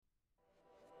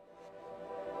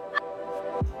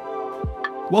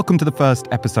Welcome to the first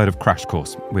episode of Crash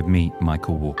Course with me,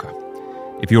 Michael Walker.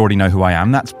 If you already know who I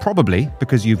am, that's probably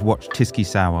because you've watched Tysky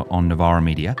Sour on Novara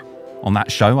Media. On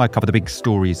that show, I cover the big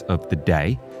stories of the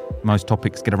day. Most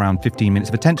topics get around 15 minutes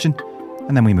of attention,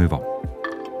 and then we move on.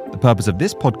 The purpose of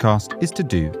this podcast is to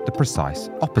do the precise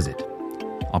opposite.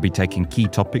 I'll be taking key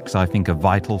topics I think are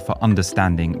vital for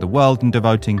understanding the world and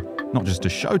devoting not just a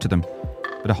show to them,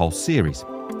 but a whole series.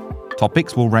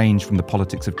 Topics will range from the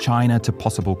politics of China to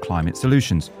possible climate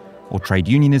solutions, or trade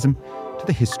unionism to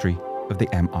the history of the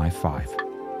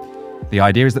MI5. The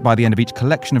idea is that by the end of each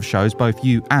collection of shows, both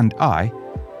you and I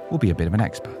will be a bit of an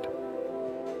expert.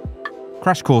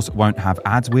 Crash Course won't have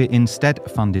ads. We're instead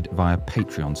funded via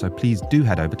Patreon, so please do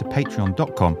head over to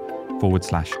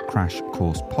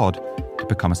patreon.com/crashcoursepod to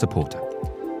become a supporter.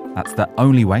 That's the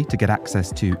only way to get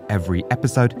access to every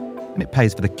episode, and it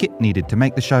pays for the kit needed to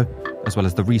make the show, as well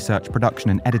as the research, production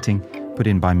and editing put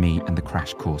in by me and the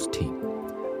Crash Course team.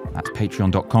 That's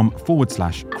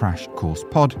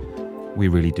patreon.com/crashcoursepod. We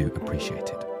really do appreciate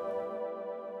it.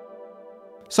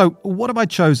 So, what have I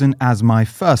chosen as my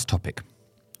first topic?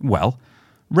 Well,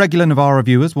 regular Novara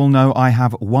viewers will know I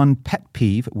have one pet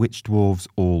peeve which dwarfs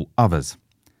all others.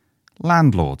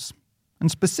 Landlords.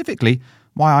 And specifically,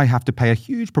 why I have to pay a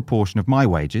huge proportion of my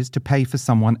wages to pay for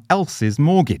someone else's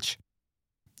mortgage.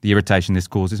 The irritation this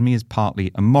causes me is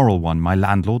partly a moral one. My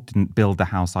landlord didn't build the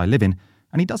house I live in,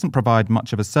 and he doesn't provide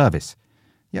much of a service.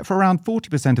 Yet for around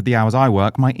 40% of the hours I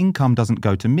work, my income doesn't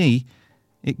go to me,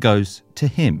 it goes to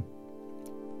him.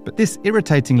 But this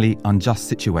irritatingly unjust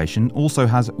situation also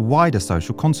has wider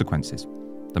social consequences.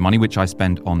 The money which I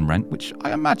spend on rent, which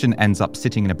I imagine ends up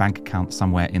sitting in a bank account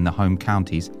somewhere in the home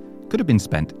counties, could have been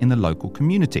spent in the local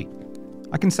community.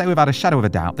 I can say without a shadow of a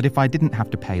doubt that if I didn't have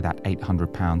to pay that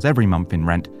 £800 every month in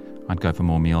rent, I'd go for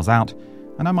more meals out,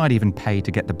 and I might even pay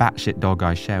to get the batshit dog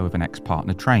I share with an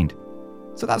ex-partner trained.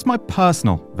 So that's my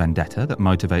personal vendetta that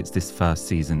motivates this first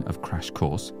season of Crash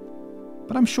Course.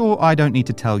 But I'm sure I don't need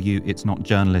to tell you it's not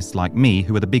journalists like me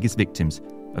who are the biggest victims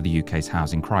of the UK's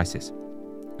housing crisis.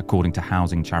 According to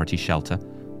housing charity Shelter,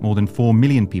 more than 4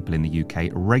 million people in the UK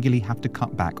regularly have to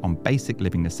cut back on basic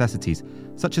living necessities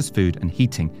such as food and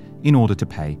heating in order to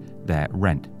pay their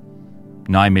rent.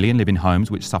 9 million live in homes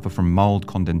which suffer from mould,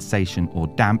 condensation or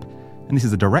damp, and this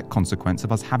is a direct consequence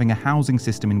of us having a housing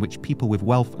system in which people with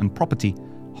wealth and property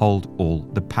hold all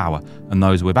the power, and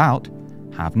those without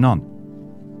have none.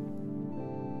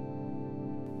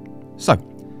 So,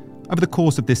 over the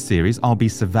course of this series, I'll be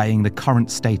surveying the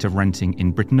current state of renting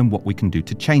in Britain and what we can do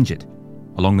to change it.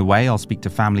 Along the way, I'll speak to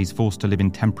families forced to live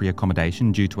in temporary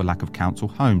accommodation due to a lack of council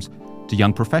homes, to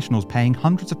young professionals paying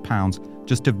hundreds of pounds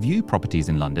just to view properties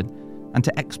in London, and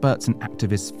to experts and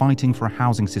activists fighting for a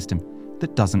housing system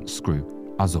that doesn't screw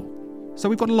us all. So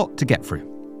we've got a lot to get through.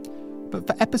 But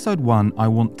for episode 1, I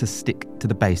want to stick to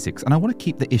the basics, and I want to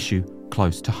keep the issue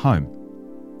close to home.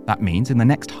 That means in the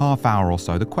next half hour or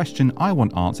so, the question I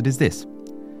want answered is this: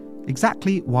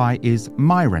 exactly why is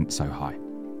my rent so high?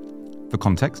 For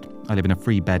context, I live in a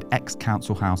 3-bed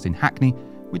ex-council house in Hackney,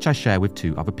 which I share with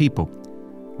 2 other people.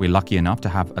 We're lucky enough to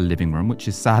have a living room, which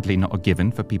is sadly not a given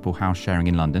for people house sharing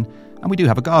in London, and we do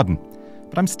have a garden.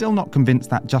 But I'm still not convinced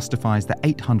that justifies the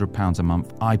 £800 a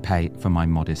month I pay for my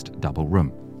modest double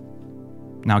room.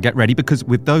 Now get ready, because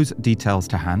with those details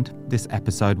to hand, this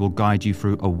episode will guide you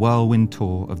through a whirlwind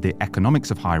tour of the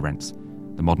economics of high rents,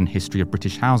 the modern history of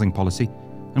British housing policy,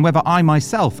 and whether I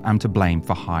myself am to blame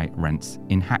for high rents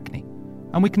in Hackney.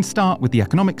 And we can start with the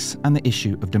economics and the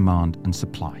issue of demand and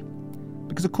supply.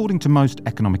 Because according to most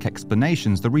economic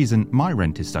explanations, the reason my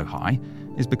rent is so high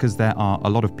is because there are a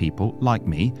lot of people, like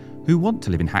me, who want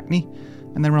to live in Hackney,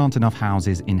 and there aren't enough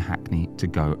houses in Hackney to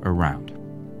go around.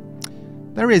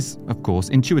 There is, of course,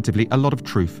 intuitively a lot of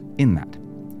truth in that.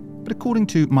 But according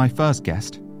to my first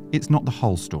guest, it's not the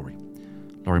whole story.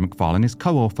 Laurie Macfarlane is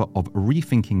co-author of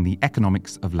Rethinking the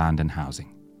Economics of Land and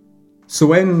Housing.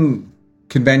 So in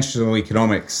conventional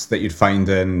economics that you'd find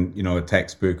in, a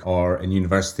textbook or in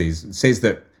universities, it says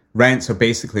that rents are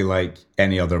basically like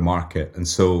any other market. And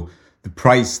so the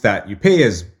price that you pay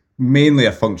is mainly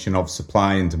a function of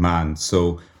supply and demand.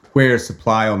 So where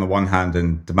supply on the one hand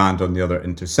and demand on the other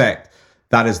intersect,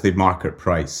 that is the market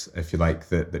price, if you like,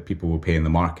 that people will pay in the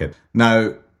market.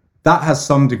 Now, that has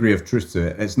some degree of truth to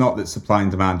it. It's not that supply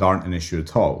and demand aren't an issue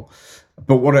at all.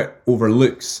 But what it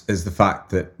overlooks is the fact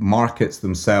that markets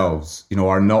themselves,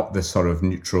 are not this sort of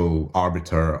neutral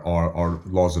arbiter or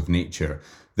laws of nature.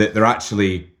 That they're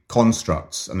actually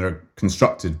constructs, and they're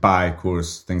constructed by, of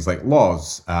course, things like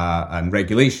laws and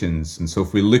regulations. And so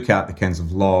if we look at the kinds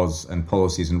of laws and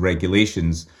policies and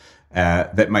regulations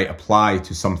that might apply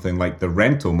to something like the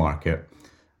rental market,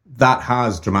 that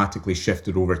has dramatically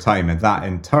shifted over time, and that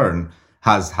in turn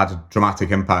has had a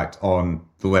dramatic impact on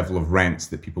the level of rents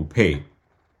that people pay.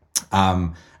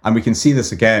 And we can see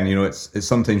this again, it's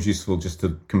sometimes useful just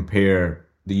to compare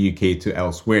the UK to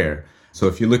elsewhere. So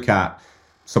if you look at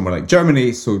somewhere like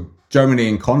Germany, so Germany,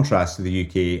 in contrast to the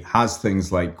UK, has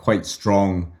things like quite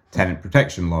strong tenant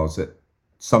protection laws that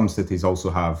some cities also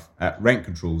have rent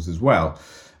controls as well.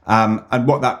 And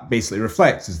what that basically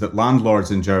reflects is that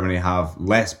landlords in Germany have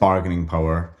less bargaining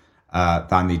power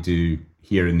than they do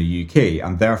here in the UK.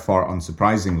 And therefore,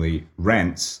 unsurprisingly,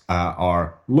 rents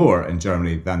are lower in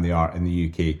Germany than they are in the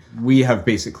UK. We have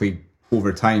basically,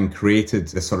 over time, created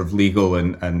this sort of legal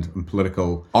and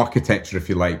political architecture, if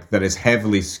you like, that is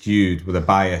heavily skewed with a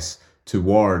bias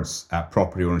towards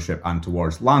property ownership and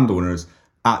towards landowners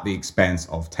at the expense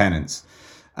of tenants.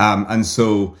 And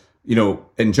so,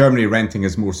 in Germany, renting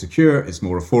is more secure, it's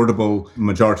more affordable. The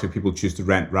majority of people choose to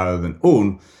rent rather than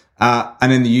own.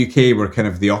 And in the UK, we're kind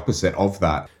of the opposite of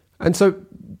that. And so,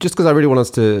 just because I really want us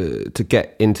to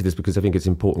get into this, because I think it's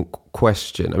an important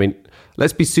question. I mean,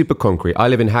 let's be super concrete. I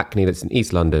live in Hackney, that's in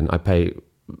East London. I pay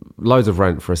loads of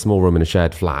rent for a small room in a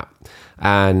shared flat.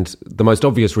 And the most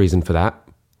obvious reason for that,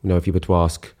 if you were to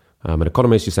ask an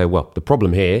economist, you say, well, the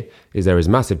problem here is there is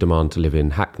massive demand to live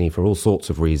in Hackney for all sorts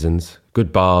of reasons.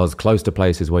 Good bars, close to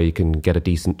places where you can get a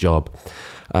decent job.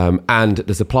 And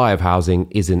the supply of housing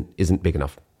isn't big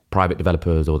enough. Private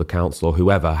developers or the council or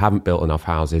whoever haven't built enough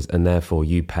houses, and therefore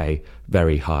you pay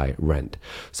very high rent.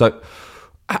 So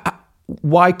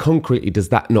why concretely does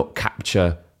that not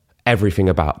capture everything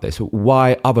about this?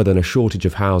 Why, other than a shortage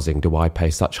of housing, do I pay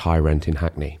such high rent in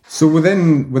Hackney? So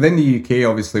within the UK,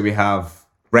 obviously, we have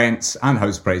rents and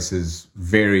house prices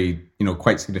vary,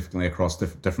 quite significantly across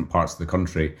different parts of the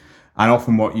country. And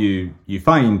often what you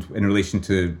find in relation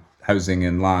to housing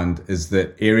and land is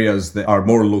that areas that are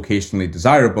more locationally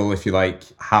desirable, if you like,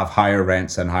 have higher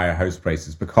rents and higher house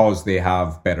prices because they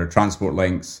have better transport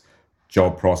links,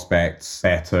 job prospects,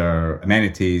 better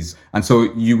amenities. And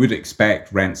so you would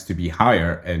expect rents to be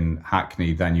higher in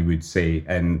Hackney than you would, say,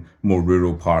 in more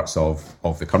rural parts of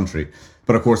the country.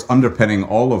 But of course, underpinning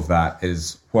all of that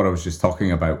is what I was just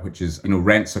talking about, which is,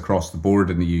 rents across the board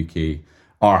in the UK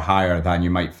are higher than you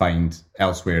might find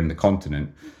elsewhere in the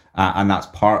continent. And that's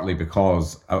partly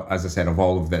because, as I said, of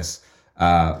all of this,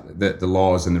 the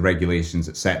laws and the regulations,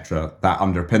 etc., that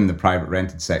underpin the private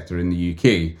rented sector in the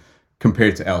UK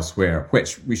compared to elsewhere,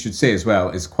 which we should say as well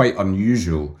is quite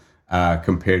unusual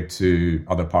compared to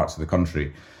other parts of the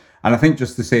country. And I think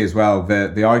just to say as well,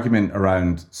 the argument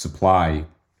around supply,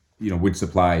 would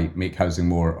supply make housing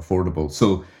more affordable?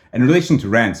 So in relation to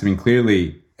rents,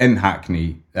 clearly in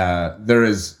Hackney, there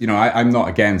is, I'm not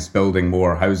against building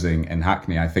more housing in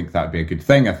Hackney. I think that'd be a good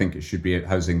thing. I think it should be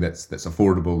housing that's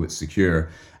affordable, that's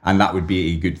secure, and that would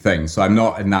be a good thing. So I'm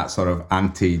not in that sort of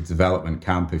anti-development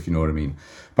camp, if you know what I mean.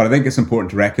 But I think it's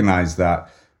important to recognise that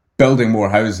building more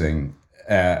housing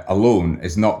alone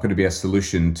is not going to be a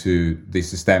solution to the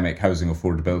systemic housing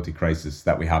affordability crisis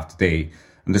that we have today.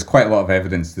 And there's quite a lot of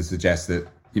evidence to suggest that,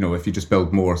 if you just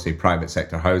build more, say, private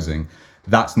sector housing,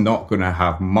 that's not going to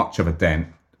have much of a dent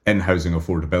in housing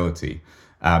affordability.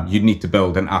 You'd need to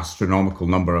build an astronomical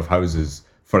number of houses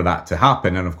for that to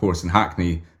happen. And of course, in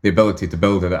Hackney, the ability to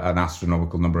build an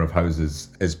astronomical number of houses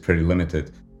is pretty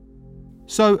limited.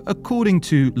 So, according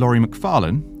to Laurie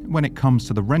McFarlane, when it comes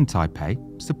to the rent I pay,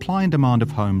 supply and demand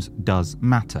of homes does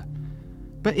matter.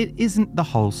 But it isn't the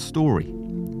whole story.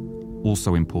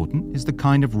 Also important is the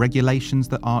kind of regulations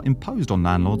that are imposed on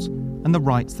landlords and the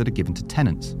rights that are given to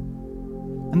tenants.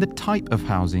 And the type of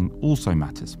housing also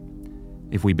matters.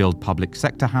 If we build public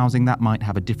sector housing, that might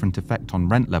have a different effect on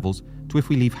rent levels to if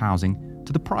we leave housing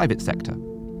to the private sector.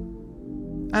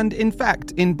 And in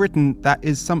fact, in Britain, that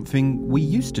is something we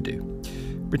used to do.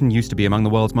 Britain used to be among the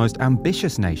world's most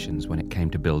ambitious nations when it came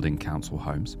to building council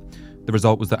homes. The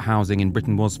result was that housing in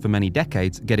Britain was, for many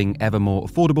decades, getting ever more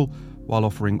affordable while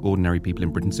offering ordinary people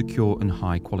in Britain secure and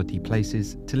high-quality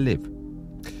places to live.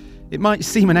 It might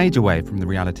seem an age away from the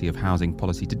reality of housing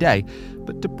policy today,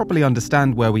 but to properly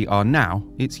understand where we are now,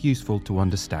 it's useful to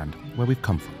understand where we've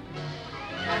come from.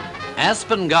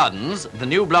 Aspen Gardens, the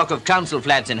new block of council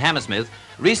flats in Hammersmith,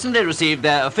 recently received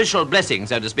their official blessing,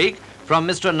 so to speak, from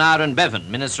Mr. Naren Bevan,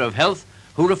 Minister of Health,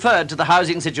 who referred to the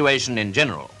housing situation in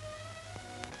general.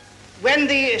 When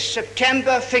the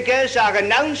September figures are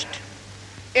announced,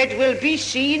 it will be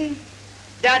seen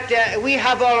that we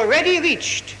have already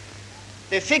reached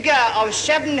the figure of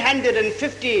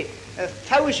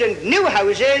 750,000 new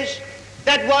houses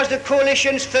that was the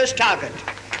coalition's first target.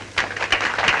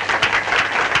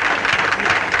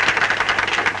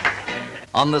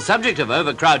 On the subject of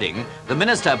overcrowding, the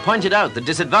minister pointed out the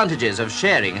disadvantages of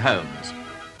sharing homes.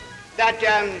 That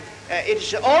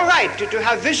it's all right to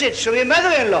have visits from your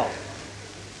mother-in-law,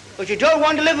 but you don't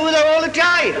want to live with her all the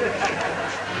time.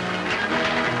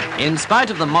 In spite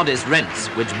of the modest rents,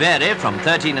 which vary from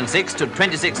 13 and 6 to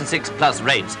 26 and 6 plus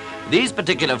rates, these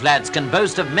particular flats can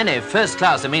boast of many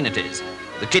first-class amenities.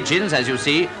 The kitchens, as you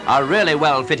see, are really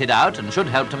well fitted out and should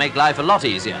help to make life a lot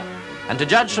easier. And to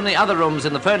judge from the other rooms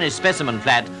in the furnished specimen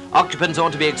flat, occupants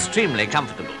ought to be extremely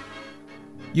comfortable.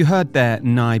 You heard there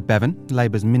Nye Bevan,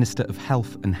 Labour's Minister of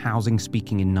Health and Housing,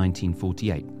 speaking in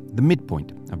 1948, the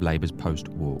midpoint of Labour's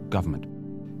post-war government.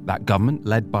 That government,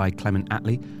 led by Clement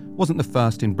Attlee, wasn't the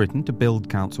first in Britain to build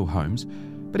council homes,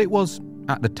 but it was,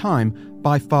 at the time,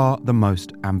 by far the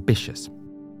most ambitious.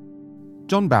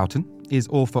 John Boughton is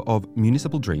author of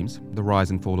Municipal Dreams, The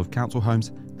Rise and Fall of Council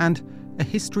Homes, and A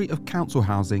History of Council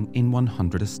Housing in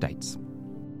 100 Estates.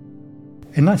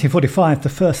 In 1945, the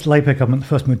first Labour government, the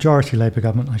first majority Labour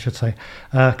government, I should say,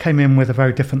 came in with a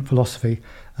very different philosophy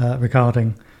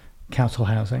regarding council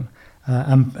housing.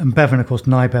 And Bevan, of course,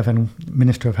 Nye Bevan,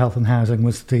 Minister of Health and Housing,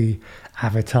 was the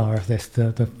avatar of this,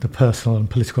 the personal and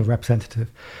political representative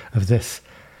of this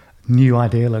new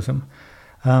idealism.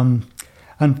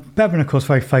 And Bevan, of course,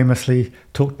 very famously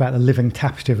talked about the living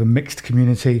tapestry of a mixed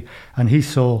community, and he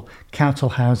saw council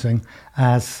housing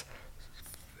as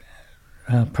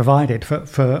provided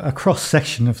for a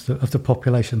cross-section of the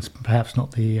populations, perhaps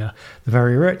not the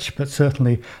very rich, but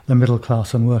certainly the middle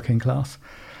class and working class.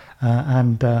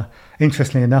 And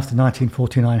interestingly enough, the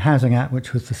 1949 Housing Act,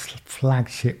 which was the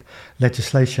flagship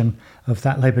legislation of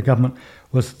that Labour government,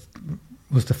 was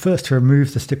the first to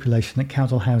remove the stipulation that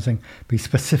council housing be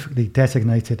specifically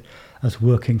designated as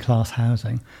working class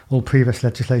housing. All previous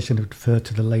legislation had referred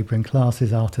to the labouring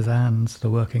classes, artisans, the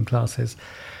working classes.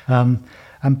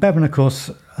 And Bevan, of course,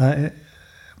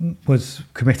 was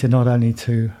committed not only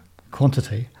to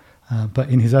quantity, but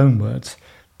in his own words,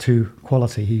 to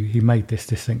quality. He made this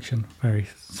distinction very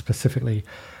specifically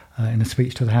in a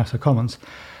speech to the House of Commons.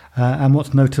 And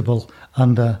what's notable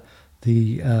under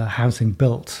the housing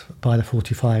built by the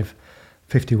 45-51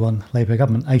 Labour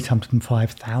government,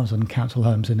 805,000 council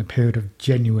homes in a period of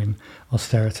genuine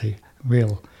austerity,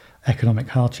 real economic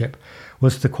hardship,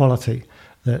 was the quality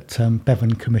that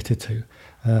Bevan committed to.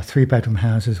 3-bedroom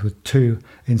houses with 2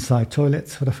 inside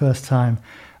toilets for the first time,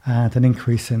 and an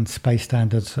increase in space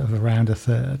standards of around a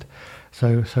third.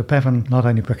 So Bevan not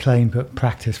only proclaimed but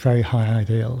practiced very high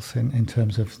ideals in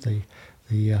terms of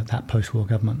that post-war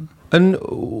government. And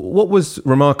what was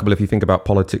remarkable, if you think about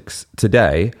politics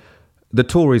today, the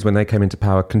Tories, when they came into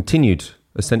power, continued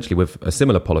essentially with a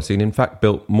similar policy and in fact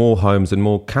built more homes and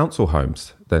more council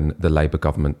homes than the Labour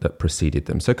government that preceded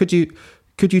them. So could you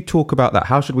talk about that?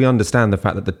 How should we understand the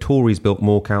fact that the Tories built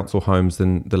more council homes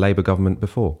than the Labour government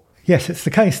before? Yes, it's the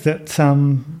case that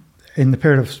in the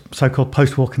period of so-called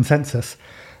post-war consensus,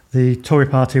 the Tory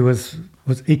party was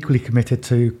equally committed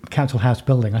to council house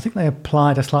building. I think they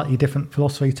applied a slightly different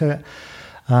philosophy to it,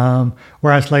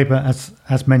 whereas Labour,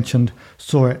 as mentioned,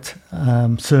 saw it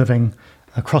serving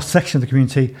a cross-section of the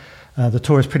community. The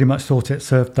Tories pretty much thought it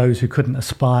served those who couldn't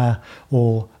aspire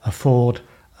or afford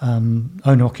own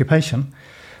occupation.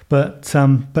 But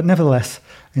nevertheless,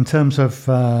 in terms of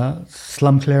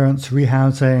slum clearance,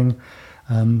 rehousing,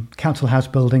 council house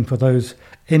building for those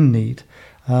in need,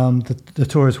 the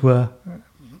Tories were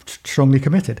strongly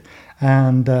committed.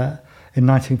 And in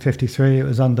 1953, it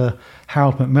was under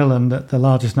Harold Macmillan that the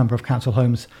largest number of council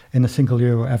homes in a single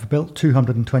year were ever built,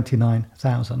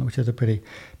 229,000, which is a pretty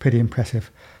impressive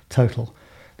total.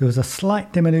 There was a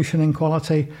slight diminution in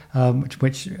quality,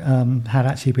 which had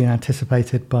actually been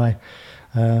anticipated by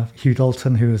Hugh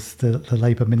Dalton, who was the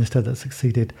Labour minister that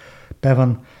succeeded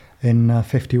Bevan in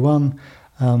 51.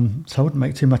 So I wouldn't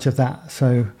make too much of that.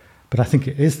 But I think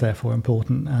it is therefore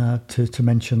important to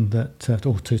mention that,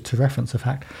 or to reference the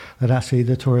fact that actually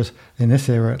the Tories, in this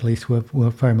era at least, were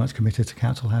very much committed to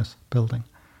council house building.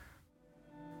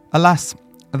 Alas,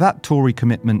 that Tory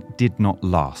commitment did not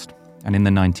last. And in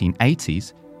the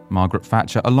 1980s, Margaret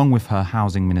Thatcher, along with her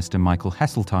housing minister Michael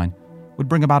Heseltine, would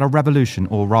bring about a revolution,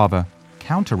 or rather,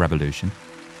 counter-revolution,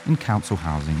 in council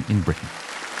housing in Britain.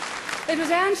 It was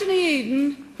Anthony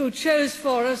Eden who chose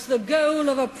for us the goal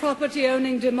of a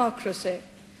property-owning democracy.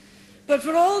 But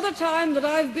for all the time that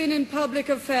I've been in public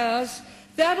affairs,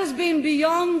 that has been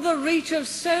beyond the reach of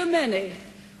so many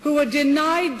who were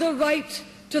denied the right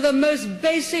to the most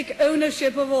basic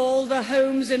ownership of all, the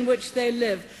homes in which they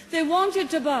live. They wanted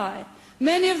to buy.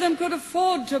 Many of them could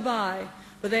afford to buy.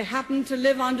 but they happened to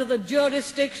live under the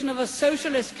jurisdiction of a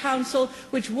socialist council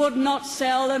which would not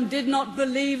sell and did not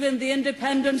believe in the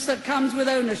independence that comes with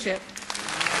ownership.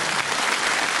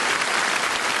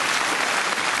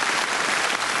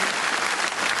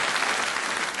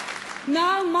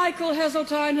 Now Michael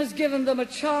Heseltine has given them a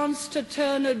chance to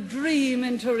turn a dream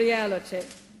into reality.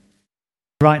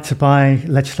 Right to buy,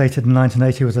 legislated in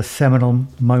 1980, was a seminal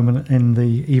moment in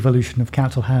the evolution of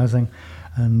council housing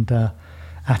and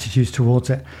attitudes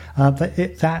towards it.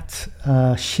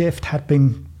 That shift had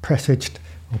been presaged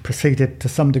or preceded to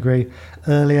some degree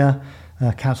earlier.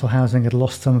 Council housing had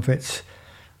lost some of its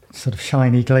sort of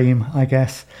shiny gleam, I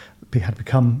guess. It had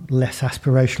become less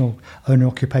aspirational. Owner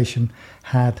occupation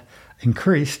had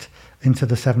increased into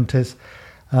the 70s.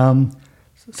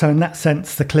 So in that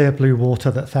sense, the clear blue water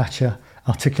that Thatcher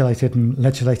articulated and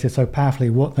legislated so powerfully,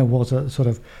 there was a sort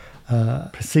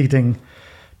of preceding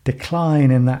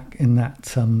decline in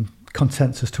that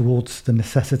consensus towards the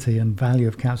necessity and value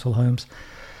of council homes.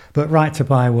 But Right to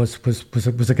Buy was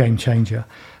a game changer.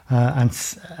 And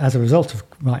as a result of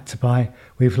Right to Buy,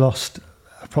 we've lost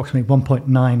approximately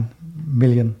 1.9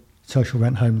 million social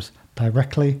rent homes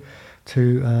directly,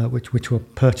 to which were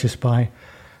purchased by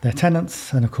their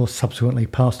tenants and, of course, subsequently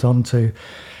passed on to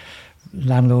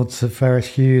landlords of various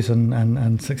hues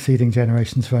and succeeding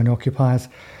generations of owner-occupiers.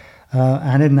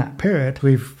 And in that period,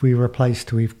 we've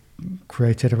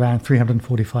created around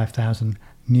 345,000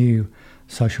 new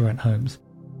social rent homes.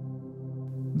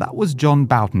 That was John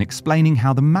Boughton explaining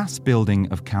how the mass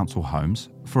building of council homes,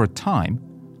 for a time,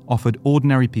 offered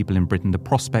ordinary people in Britain the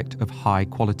prospect of high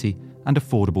quality and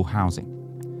affordable housing.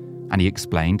 And he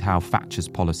explained how Thatcher's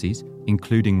policies,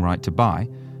 including Right to Buy,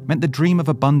 meant the dream of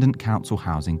abundant council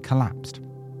housing collapsed.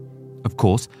 Of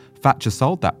course, Thatcher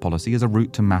sold that policy as a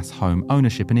route to mass home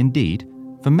ownership, and indeed,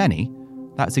 for many,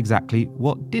 that's exactly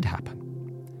what did happen.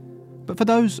 But for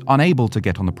those unable to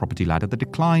get on the property ladder, the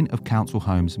decline of council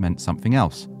homes meant something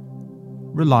else: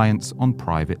 reliance on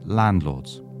private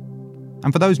landlords.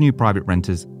 And for those new private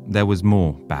renters, there was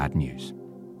more bad news.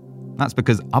 That's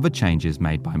because other changes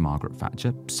made by Margaret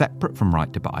Thatcher, separate from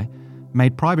Right to Buy,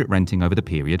 made private renting over the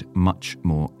period much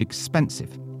more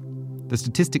expensive. The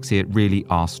statistics here really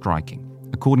are striking.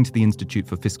 According to the Institute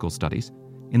for Fiscal Studies,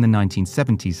 in the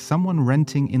 1970s, someone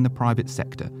renting in the private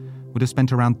sector would have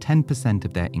spent around 10%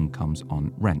 of their incomes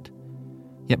on rent.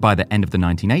 Yet by the end of the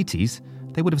 1980s,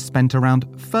 they would have spent around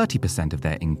 30% of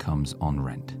their incomes on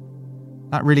rent.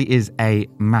 That really is a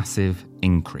massive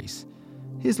increase.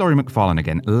 Here's Laurie McFarlane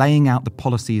again, laying out the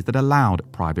policies that allowed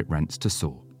private rents to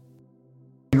soar.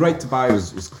 Right to Buy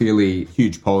was clearly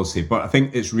huge policy, but I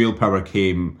think its real power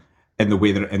came in the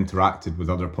way that it interacted with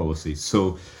other policies.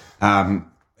 So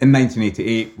in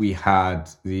 1988, we had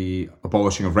the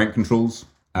abolishing of rent controls,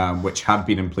 which had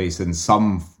been in place in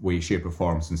some way, shape or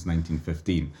form since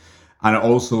 1915. And it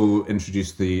also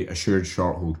introduced the assured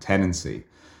short-hold tenancy.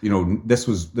 You know, this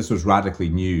was radically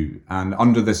new. And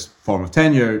under this form of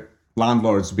tenure,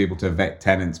 landlords would be able to evict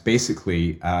tenants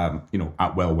basically,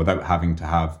 at will, without having to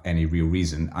have any real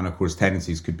reason. And of course,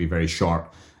 tenancies could be very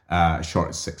short, as short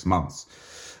as 6 months.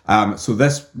 So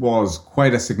this was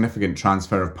quite a significant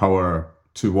transfer of power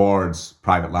towards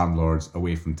private landlords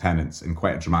away from tenants in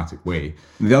quite a dramatic way.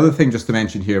 And the other thing just to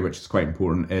mention here, which is quite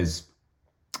important, is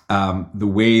the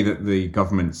way that the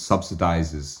government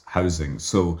subsidises housing.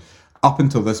 So up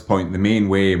until this point, the main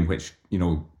way in which,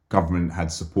 government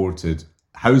had supported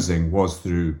housing was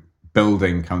through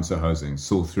building council housing.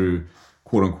 So through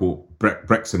quote unquote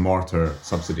bricks and mortar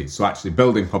subsidies. So actually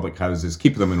building public houses,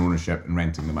 keeping them in ownership and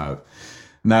renting them out.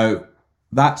 Now,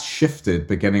 that shifted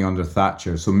beginning under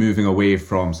Thatcher. So moving away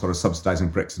from sort of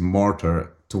subsidising bricks and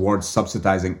mortar towards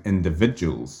subsidising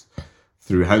individuals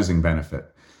through housing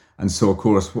benefit. And so, of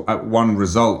course, one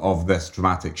result of this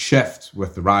dramatic shift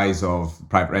with the rise of the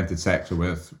private rented sector,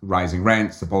 with rising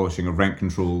rents, abolishing of rent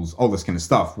controls, all this kind of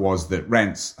stuff, was that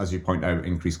rents, as you point out,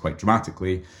 increased quite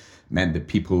dramatically, meant that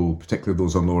people, particularly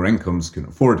those on lower incomes, couldn't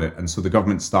afford it. And so the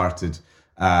government started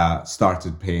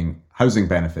paying housing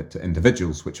benefit to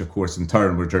individuals, which, of course, in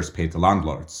turn were just paid to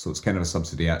landlords. So it's kind of a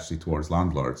subsidy actually towards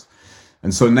landlords.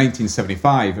 And so in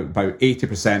 1975, about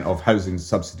 80% of housing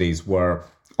subsidies were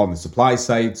on the supply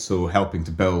side, so helping to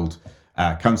build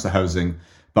council housing.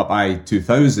 But by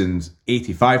 2000,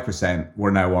 85%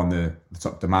 were now on the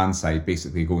sort of demand side,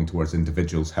 basically going towards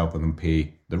individuals, helping them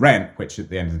pay the rent, which at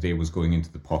the end of the day was going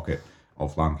into the pocket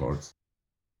of landlords.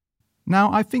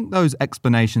 Now, I think those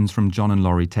explanations from John and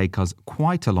Laurie take us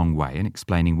quite a long way in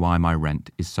explaining why my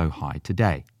rent is so high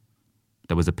today.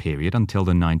 There was a period until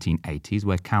the 1980s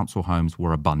where council homes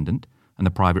were abundant and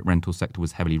the private rental sector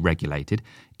was heavily regulated.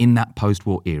 In that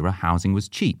post-war era, housing was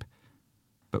cheap.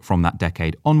 But from that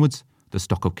decade onwards, the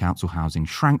stock of council housing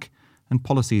shrank, and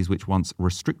policies which once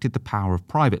restricted the power of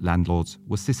private landlords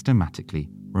were systematically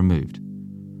removed.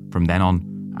 From then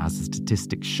on, as the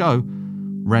statistics show,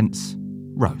 rents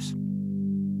rose.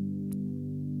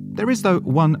 There is, though,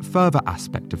 one further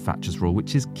aspect of Thatcher's rule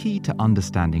which is key to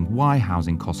understanding why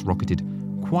housing costs rocketed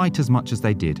quite as much as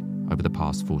they did over the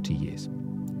past 40 years.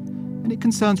 And it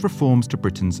concerns reforms to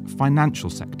Britain's financial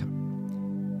sector.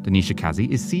 Danisha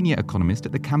Kazi is senior economist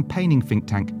at the campaigning think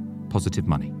tank Positive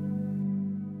Money.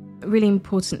 Really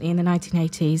importantly, in the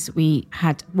 1980s, we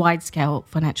had wide-scale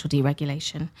financial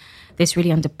deregulation. This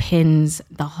really underpins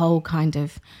the whole kind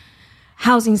of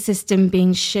housing system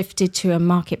being shifted to a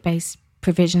market-based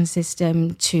provision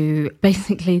system, to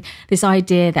basically this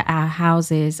idea that our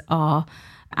houses are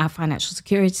our financial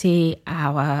security,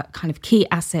 our kind of key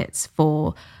assets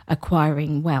for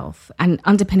acquiring wealth. And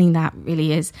underpinning that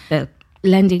really is the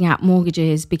lending out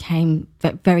mortgages became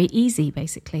very easy,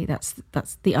 basically. That's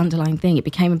the underlying thing. It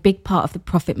became a big part of the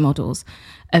profit models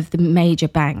of the major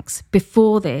banks.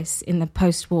 Before this, in the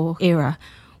post-war era,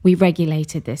 we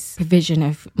regulated this provision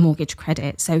of mortgage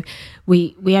credit. So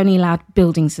we only allowed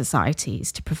building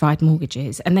societies to provide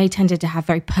mortgages, and they tended to have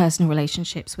very personal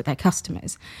relationships with their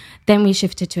customers. Then we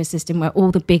shifted to a system where all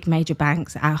the big major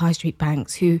banks, our high street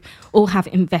banks, who all have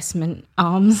investment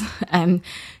arms,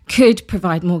 could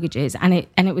provide mortgages. And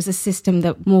it was a system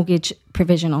that mortgage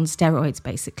provision on steroids,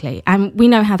 basically. And we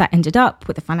know how that ended up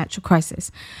with the financial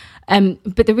crisis.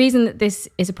 But the reason that this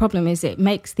is a problem is it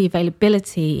makes the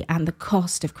availability and the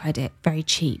cost of credit very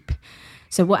cheap.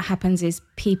 So what happens is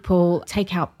people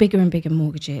take out bigger and bigger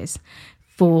mortgages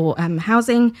for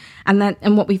housing,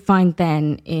 and what we find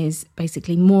then is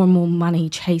basically more and more money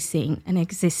chasing an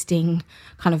existing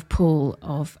kind of pool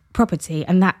of property,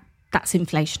 and that's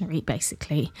inflationary,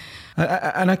 basically.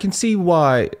 And I can see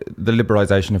why the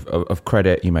liberalisation of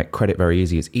credit, you make credit very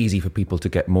easy. It's easy for people to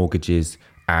get mortgages,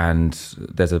 and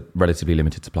there's a relatively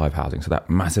limited supply of housing. So that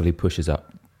massively pushes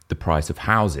up the price of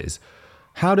houses.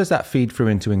 How does that feed through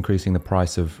into increasing the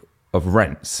price of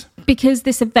rents? Because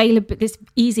this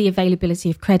easy availability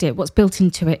of credit, what's built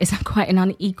into it is quite an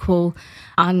unequal,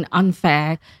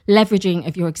 unfair leveraging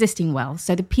of your existing wealth.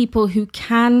 So the people who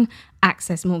can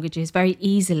access mortgages very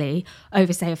easily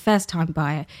over, say, a first-time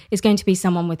buyer is going to be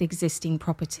someone with existing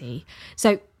property.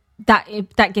 So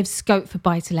that gives scope for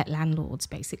buy-to-let landlords,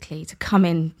 basically, to come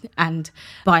in and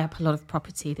buy up a lot of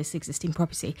property, this existing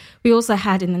property. We also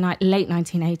had, in the late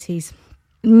 1980s,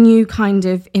 new kind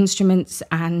of instruments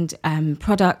and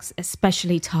products,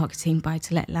 especially targeting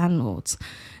buy-to-let landlords.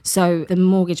 So the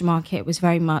mortgage market was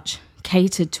very much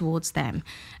catered towards them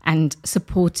and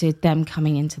supported them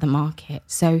coming into the market.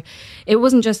 So it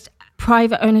wasn't just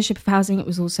private ownership of housing, it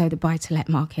was also the buy-to-let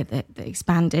market that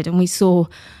expanded. And we saw,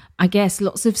 I guess,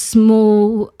 lots of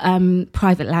small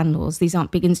private landlords. These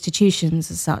aren't big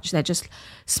institutions as such. They're just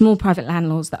small private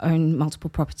landlords that own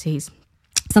multiple properties,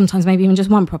 sometimes maybe even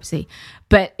just one property.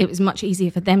 But it was much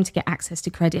easier for them to get access to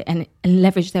credit and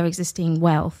leverage their existing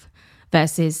wealth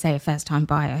versus, say, a first-time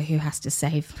buyer who has to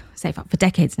save up for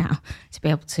decades now to be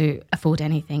able to afford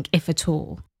anything, if at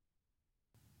all.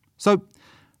 So,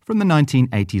 from the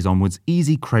 1980s onwards,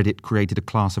 easy credit created a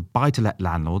class of buy-to-let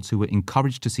landlords who were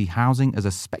encouraged to see housing as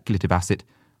a speculative asset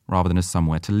rather than as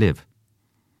somewhere to live.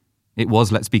 It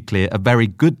was, let's be clear, a very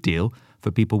good deal for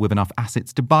people with enough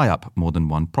assets to buy up more than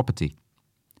one property.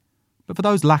 But for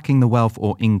those lacking the wealth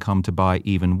or income to buy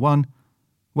even one,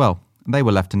 well, they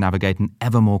were left to navigate an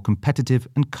ever more competitive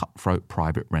and cutthroat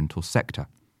private rental sector.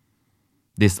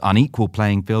 This unequal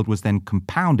playing field was then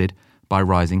compounded by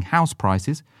rising house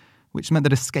prices, which meant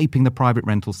that escaping the private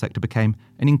rental sector became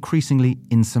an increasingly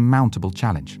insurmountable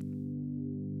challenge.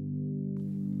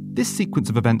 This sequence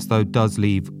of events, though, does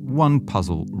leave one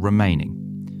puzzle remaining,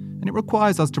 and it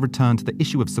requires us to return to the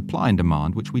issue of supply and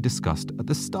demand, which we discussed at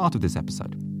the start of this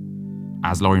episode.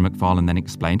 As Laurie McFarlane then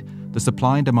explained, the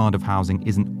supply and demand of housing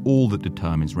isn't all that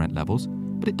determines rent levels,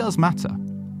 but it does matter.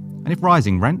 And if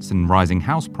rising rents and rising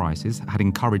house prices had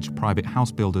encouraged private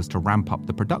house builders to ramp up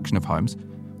the production of homes,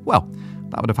 well,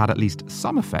 that would have had at least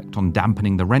some effect on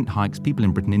dampening the rent hikes people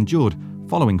in Britain endured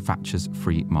following Thatcher's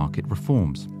free market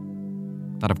reforms.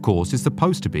 That, of course, is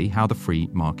supposed to be how the free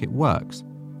market works.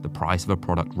 The price of a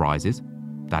product rises,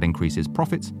 that increases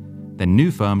profits, then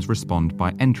new firms respond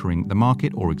by entering the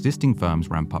market or existing firms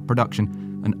ramp up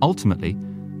production, and ultimately,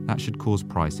 that should cause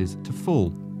prices to fall.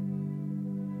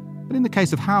 But in the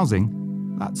case of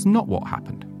housing, that's not what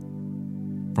happened.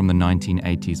 From the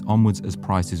 1980s onwards, as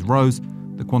prices rose,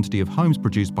 the quantity of homes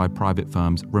produced by private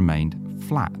firms remained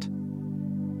flat.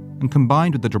 And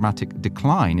combined with the dramatic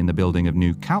decline in the building of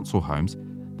new council homes,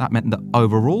 that meant the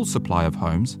overall supply of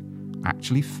homes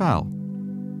actually fell.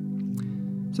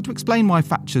 So to explain why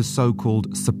Thatcher's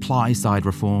so-called supply-side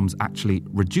reforms actually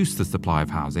reduced the supply of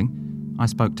housing, I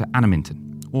spoke to Anna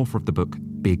Minton, author of the book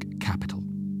Big Capital.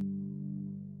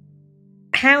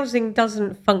 Housing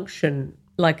doesn't function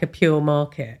like a pure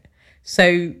market.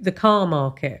 So the car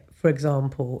market, for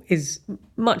example, is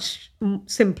much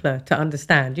simpler to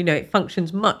understand. You know, it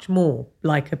functions much more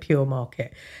like a pure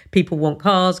market. People want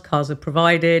cars are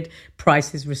provided,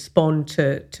 prices respond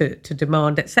to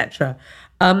demand, etc.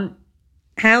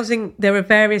 Housing, there are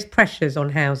various pressures on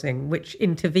housing which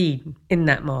intervene in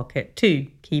that market. Two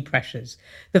key pressures.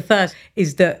 The first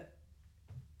is that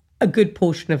a good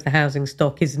portion of the housing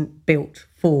stock isn't built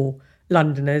for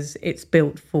Londoners, it's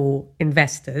built for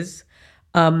investors.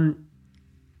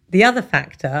 The other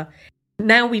factor,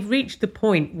 now we've reached the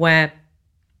point where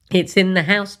it's in the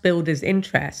house builders'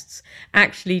 interests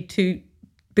actually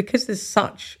because there's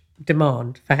such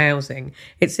demand for housing,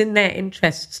 it's in their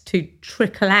interests to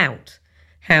trickle out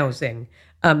housing.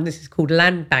 This is called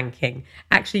land banking,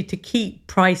 actually to keep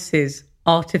prices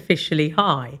artificially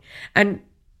high. And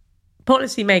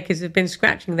policymakers have been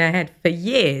scratching their head for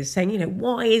years saying,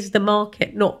 why is the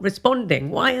market not responding?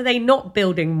 Why are they not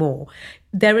building more?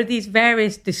 There are these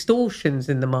various distortions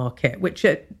in the market which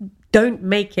don't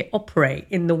make it operate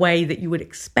in the way that you would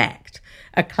expect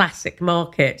a classic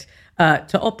market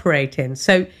to operate in.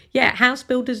 So, house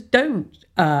builders don't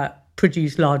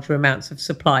produce larger amounts of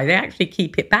supply. They actually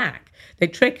keep it back. They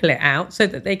trickle it out so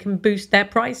that they can boost their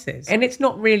prices. And it's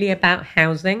not really about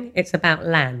housing, it's about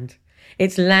land.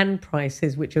 It's land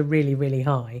prices which are really, really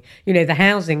high. The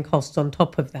housing costs on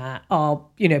top of that are,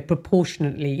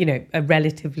 proportionately, a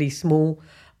relatively small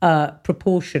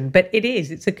proportion. But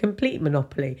it's a complete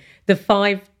monopoly. The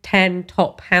 5-10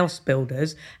 top house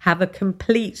builders have a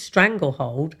complete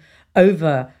stranglehold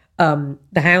over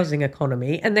the housing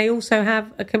economy, and they also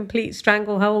have a complete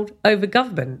stranglehold over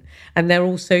government. And they're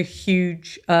also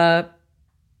huge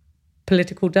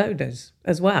political donors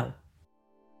as well.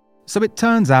 So it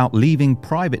turns out leaving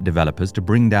private developers to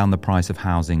bring down the price of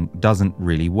housing doesn't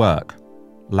really work.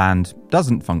 Land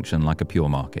doesn't function like a pure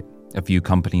market. A few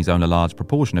companies own a large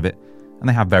proportion of it, and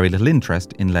they have very little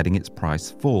interest in letting its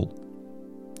price fall.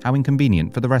 How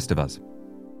inconvenient for the rest of us.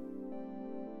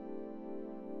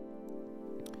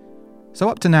 So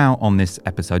up to now on this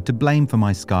episode, to blame for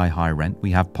my sky-high rent,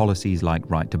 we have policies like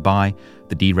Right to Buy,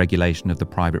 the deregulation of the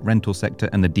private rental sector,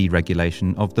 and the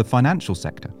deregulation of the financial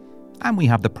sector. And we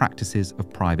have the practices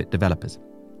of private developers.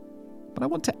 But I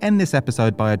want to end this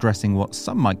episode by addressing what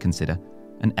some might consider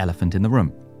an elephant in the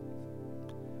room.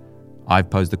 I've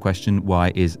posed the question,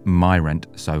 why is my rent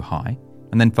so high?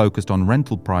 And then focused on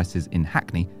rental prices in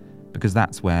Hackney, because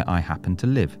that's where I happen to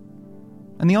live.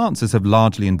 And the answers have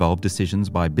largely involved decisions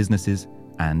by businesses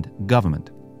and government.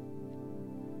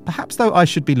 Perhaps, though, I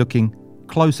should be looking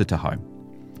closer to home.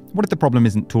 What if the problem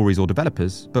isn't Tories or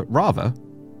developers, but rather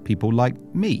people like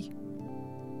me?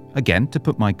 Again, to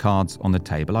put my cards on the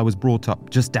table, I was brought up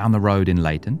just down the road in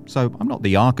Leighton, so I'm not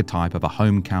the archetype of a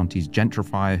home counties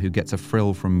gentrifier who gets a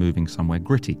thrill from moving somewhere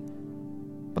gritty.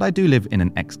 But I do live in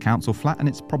an ex-council flat, and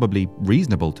it's probably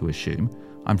reasonable to assume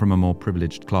I'm from a more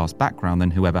privileged class background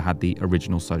than whoever had the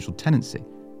original social tenancy.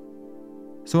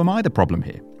 So am I the problem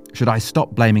here? Should I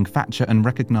stop blaming Thatcher and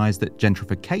recognise that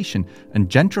gentrification and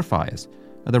gentrifiers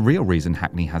are the real reason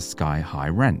Hackney has sky-high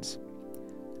rents?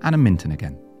 Anna Minton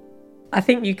again. I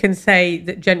think you can say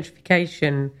that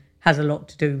gentrification has a lot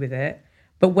to do with it,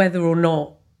 but whether or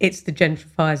not it's the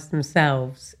gentrifiers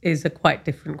themselves is a quite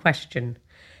different question.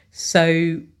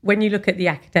 So when you look at the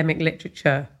academic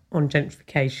literature on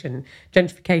gentrification,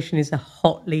 gentrification is a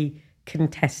hotly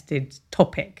contested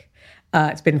topic.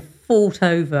 It's been fought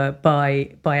over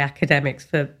by academics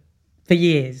for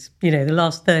years, the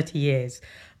last 30 years.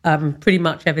 Pretty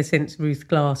much ever since Ruth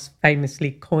Glass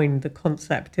famously coined the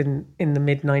concept in the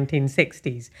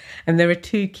mid-1960s. And there are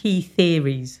two key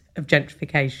theories of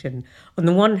gentrification. On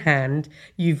the one hand,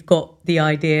 you've got the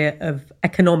idea of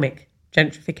economic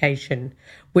gentrification,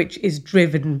 which is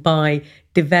driven by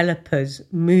developers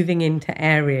moving into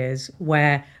areas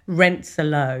where rents are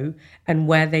low and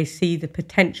where they see the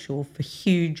potential for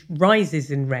huge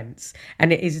rises in rents.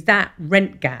 And it is that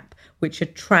rent gap which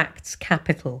attracts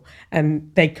capital, and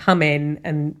they come in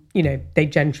and, they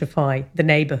gentrify the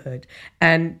neighbourhood.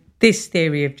 And this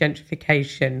theory of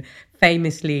gentrification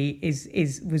famously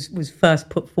was first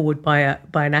put forward by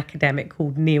an academic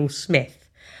called Neil Smith.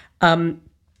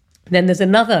 Then there's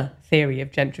another theory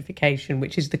of gentrification,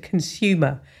 which is the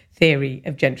consumer theory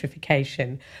of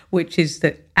gentrification, which is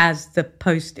that as the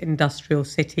post-industrial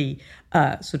city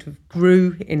sort of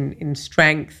grew in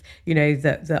strength,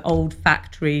 the old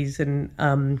factories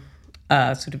and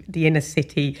sort of the inner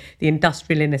city, the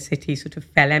industrial inner city sort of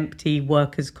fell empty,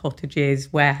 workers'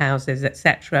 cottages, warehouses,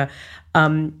 etc.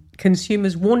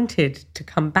 Consumers wanted to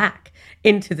come back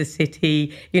into the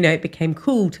city. It became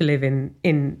cool to live in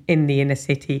the inner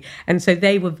city. And so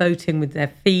they were voting with their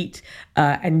feet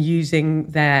and using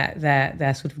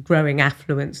their sort of growing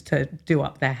affluence to do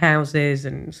up their houses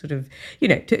and sort of,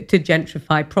 to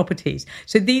gentrify properties.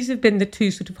 So these have been the two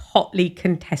sort of hotly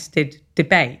contested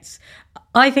debates.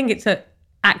 I think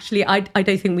actually, I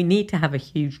don't think we need to have a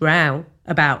huge row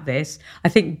about this. I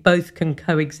think both can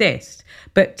coexist.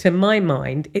 But to my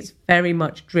mind, it's very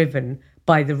much driven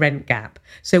by the rent gap.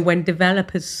 So when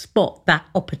developers spot that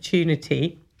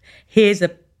opportunity, here's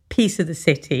a piece of the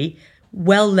city,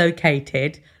 well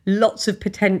located, lots of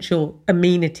potential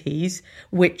amenities,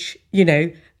 which,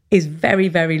 is very,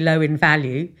 very low in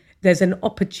value. There's an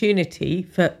opportunity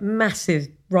for massive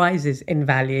rises in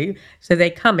value. So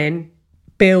they come in,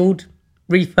 build,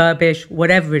 refurbish,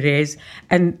 whatever it is.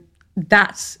 And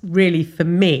that's really, for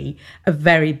me, a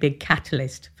very big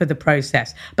catalyst for the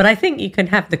process. But I think you can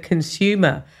have the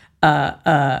consumer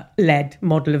led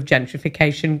model of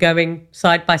gentrification going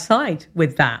side by side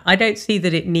with that. I don't see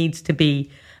that it needs to be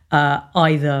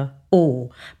either or.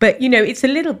 But, it's a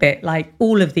little bit like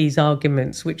all of these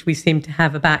arguments which we seem to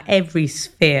have about every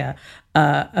sphere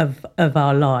of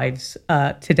our lives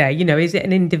today. Is it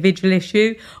an individual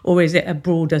issue or is it a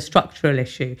broader structural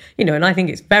issue? And I think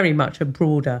it's very much a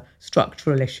broader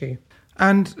structural issue.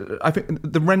 And I think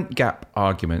the rent gap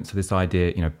argument, so this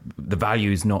idea, the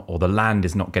value is not, or the land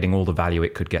is not getting all the value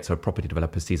it could get, so a property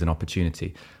developer sees an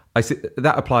opportunity.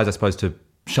 That applies, I suppose, to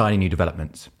shiny new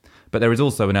developments. But there is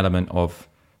also an element of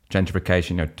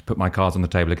gentrification. To put my cards on the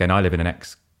table again, I live in an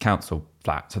ex-council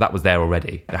flat, so that was there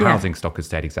already. The housing stock has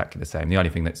stayed exactly the same. The only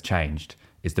thing that's changed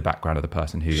is the background of the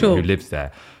person who lives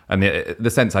there. And the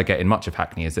sense I get in much of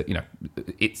Hackney is that,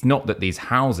 it's not that these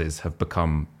houses have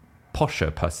become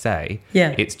posher per se.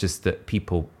 Yeah. It's just that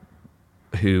people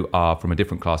who are from a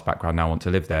different class background now want to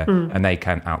live there, and they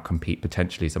can outcompete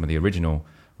potentially some of the original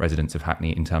residents of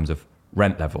Hackney in terms of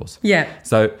rent levels. Yeah.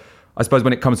 So I suppose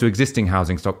when it comes to existing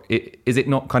housing stock, is it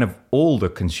not kind of all the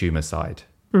consumer side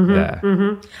there?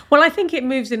 Mm-hmm. Well, I think it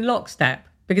moves in lockstep,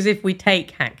 because if we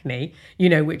take Hackney,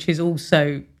 which is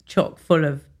also chock full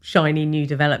of shiny new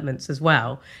developments as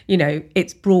well,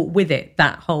 it's brought with it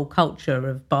that whole culture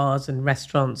of bars and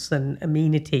restaurants and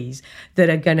amenities that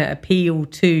are going to appeal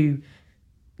to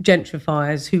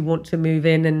gentrifiers who want to move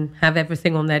in and have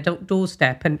everything on their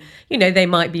doorstep. And, they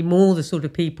might be more the sort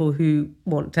of people who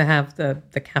want to have the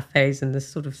cafes and the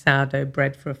sort of sourdough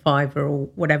bread for $5 or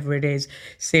whatever it is,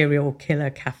 serial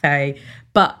killer cafe.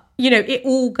 But, it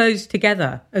all goes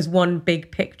together as one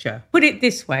big picture. Put it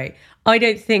this way, I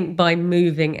don't think by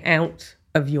moving out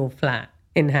of your flat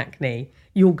in Hackney,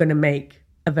 you're going to make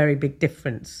a very big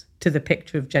difference to the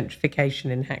picture of gentrification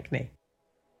in Hackney.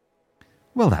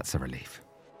 Well, that's a relief.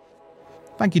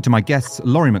 Thank you to my guests,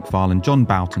 Laurie McFarlane, John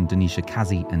Boughton, Denisha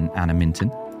Kazi and Anna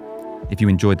Minton. If you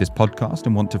enjoyed this podcast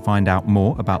and want to find out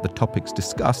more about the topics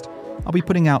discussed, I'll be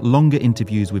putting out longer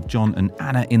interviews with John and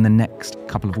Anna in the next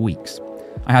couple of weeks.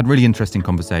 I had really interesting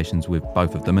conversations with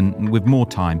both of them, and with more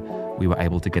time, we were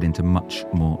able to get into much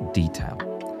more detail.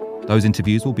 Those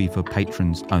interviews will be for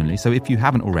patrons only, so if you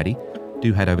haven't already,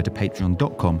 do head over to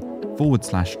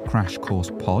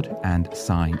patreon.com/crashcoursepod and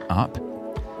sign up.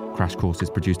 Crash Course is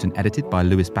produced and edited by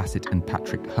Lewis Bassett and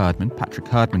Patrick Herdman. Patrick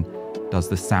Herdman does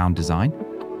the sound design.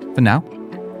 For now,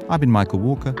 I've been Michael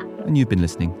Walker, and you've been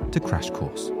listening to Crash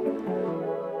Course.